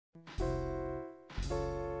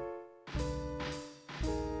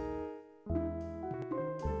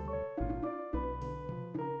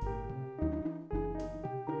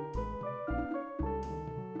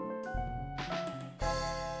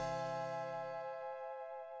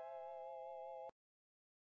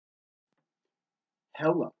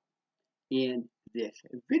Hello. In this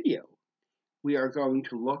video, we are going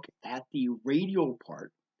to look at the radial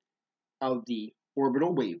part of the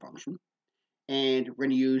orbital wave function, and we're going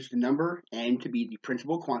to use the number n to be the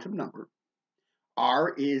principal quantum number.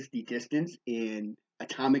 R is the distance in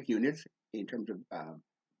atomic units in terms of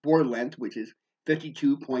Bohr length, which is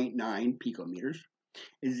 52.9 picometers.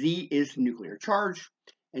 Z is the nuclear charge,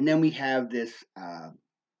 and then we have this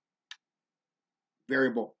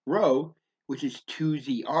variable rho, which is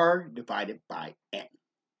 2zr divided by n.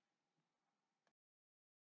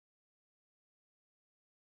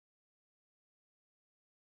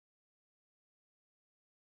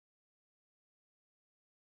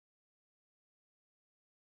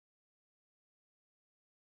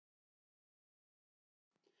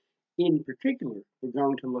 In particular, we're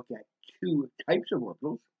going to look at two types of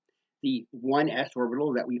orbitals, the 1s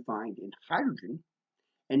orbital that we find in hydrogen,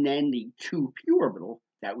 and then the 2p orbital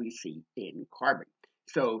that we see in carbon.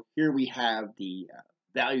 So here we have the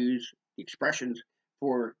values, the expressions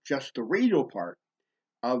for just the radial part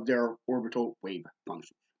of their orbital wave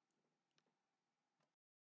functions.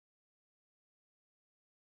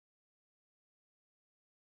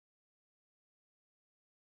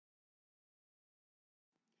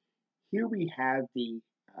 Here we have the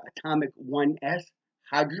atomic 1s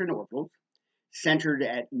hydrogen orbitals centered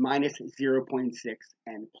at minus 0.6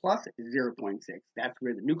 and plus 0.6. That's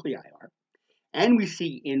where the nuclei are. And we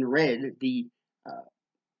see in red the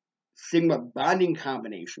sigma bonding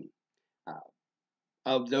combination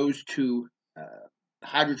of those two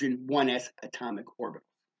hydrogen 1s atomic orbitals.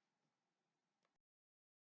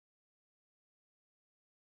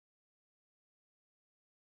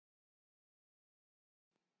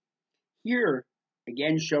 Here,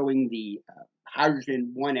 again showing the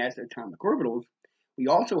hydrogen 1s atomic orbitals, we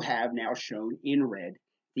also have now shown in red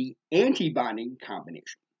the antibonding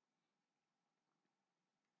combination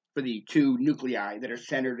for the two nuclei that are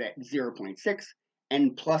centered at 0.6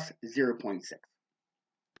 and plus 0.6.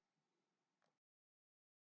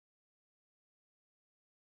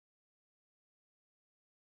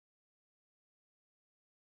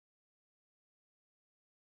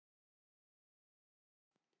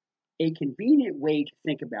 A convenient way to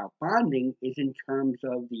think about bonding is in terms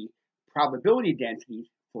of the probability densities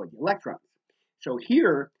for the electrons. So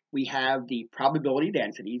here we have the probability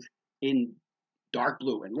densities in dark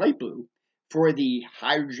blue and light blue for the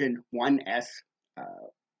hydrogen 1s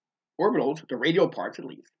orbitals, the radial parts at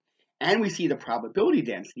least, and we see the probability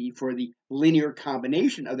density for the linear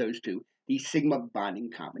combination of those two, the sigma bonding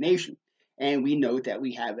combination. And we note that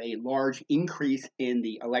we have a large increase in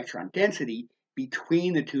the electron density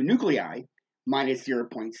between the two nuclei, minus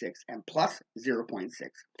 0.6 and plus 0.6,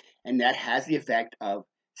 and that has the effect of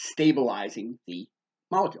stabilizing the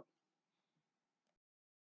molecule.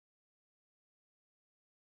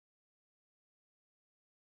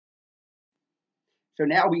 So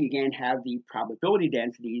now we again have the probability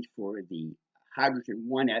densities for the hydrogen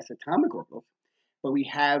 1s atomic orbitals, but we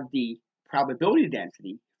have the probability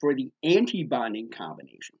density for the antibonding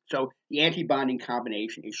combination. So the antibonding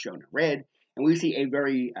combination is shown in red, and we see a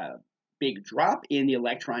very big drop in the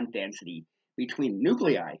electron density between the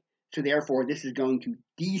nuclei. So therefore, this is going to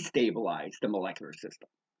destabilize the molecular system.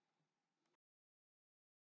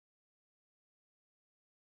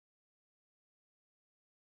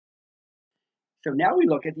 So now we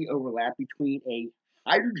look at the overlap between a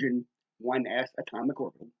hydrogen 1s atomic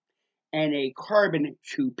orbital and a carbon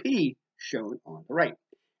 2p shown on the right.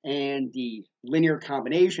 And the linear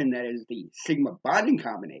combination, that is the sigma bonding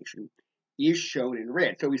combination, is shown in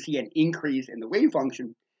red. So we see an increase in the wave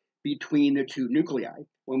function between the two nuclei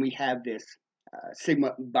when we have this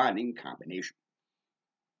sigma bonding combination.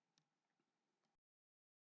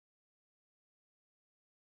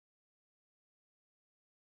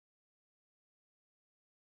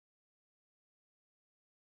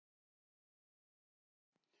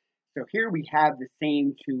 So here we have the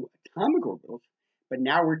same two atomic orbitals, but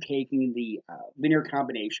now we're taking the linear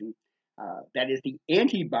combination, that is the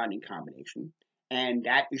antibonding combination, and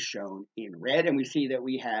that is shown in red. And we see that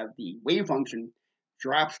we have the wave function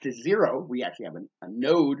drops to 0. We actually have a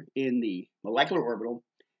node in the molecular orbital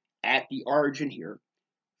at the origin here,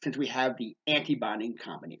 since we have the antibonding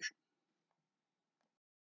combination.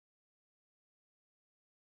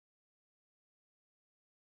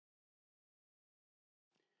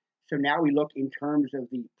 So now we look in terms of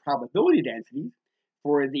the probability densities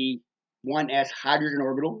for the 1s hydrogen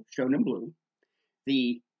orbital, shown in blue,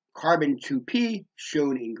 the carbon 2p,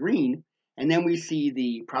 shown in green, and then we see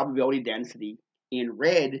the probability density in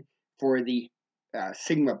red for the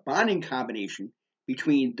sigma bonding combination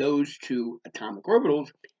between those two atomic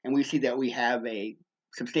orbitals, and we see that we have a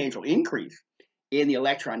substantial increase in the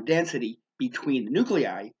electron density between the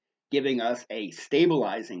nuclei, giving us a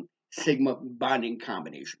stabilizing sigma bonding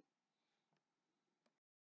combination.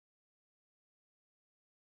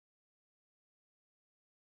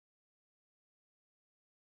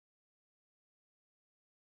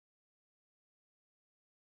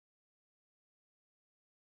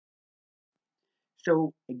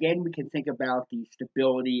 So again, we can think about the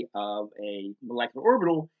stability of a molecular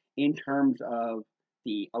orbital in terms of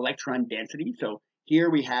the electron density. So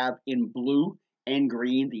here we have in blue and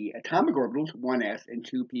green the atomic orbitals, 1s and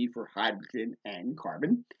 2p for hydrogen and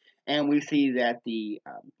carbon. And we see that the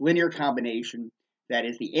linear combination, that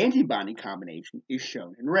is the antibonding combination, is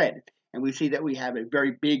shown in red. And we see that we have a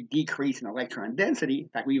very big decrease in electron density. In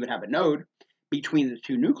fact, we even have a node between the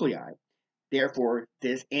two nuclei. Therefore,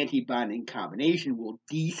 this antibonding combination will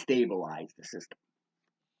destabilize the system.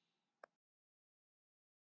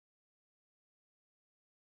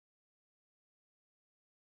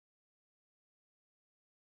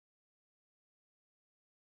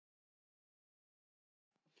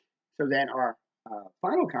 So then our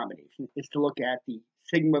final combination is to look at the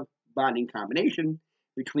sigma bonding combination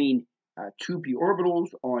between 2p orbitals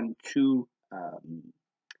on two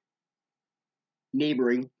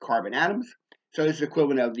neighboring carbon atoms. So this is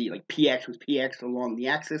equivalent of the px with px along the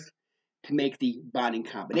axis to make the bonding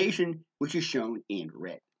combination, which is shown in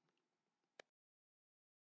red.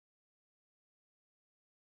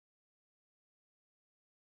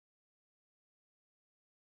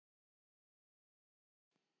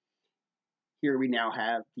 Here we now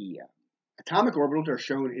have the atomic orbitals are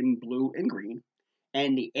shown in blue and green,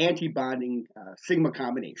 and the antibonding sigma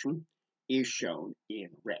combination is shown in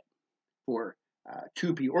red for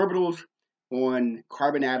 2p orbitals on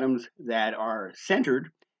carbon atoms that are centered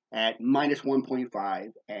at minus 1.5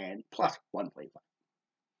 and plus 1.5.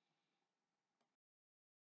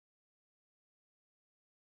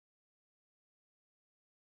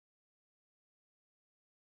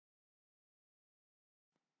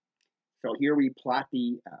 So here we plot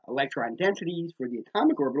the electron densities for the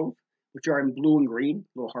atomic orbitals, which are in blue and green,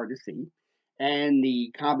 a little hard to see, and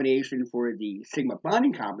the combination for the sigma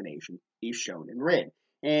bonding combination is shown in red.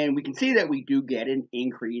 And we can see that we do get an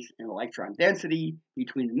increase in electron density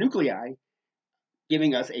between the nuclei,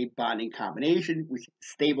 giving us a bonding combination which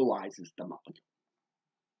stabilizes the molecule.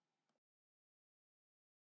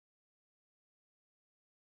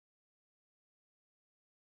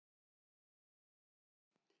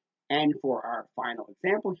 And for our final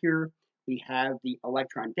example here, we have the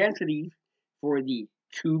electron densities for the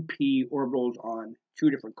 2p orbitals on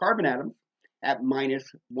two different carbon atoms at minus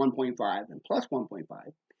 1.5 and plus 1.5.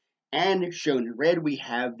 And shown in red, we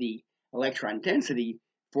have the electron density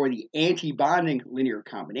for the antibonding linear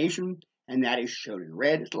combination, and that is shown in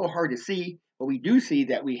red. It's a little hard to see, but we do see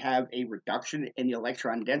that we have a reduction in the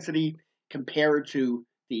electron density compared to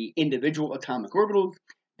the individual atomic orbitals.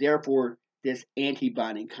 Therefore, this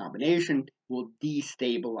antibonding combination will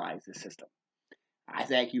destabilize the system. I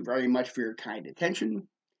thank you very much for your kind attention.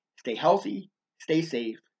 Stay healthy, stay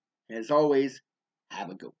safe, and as always, have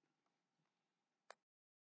a good one.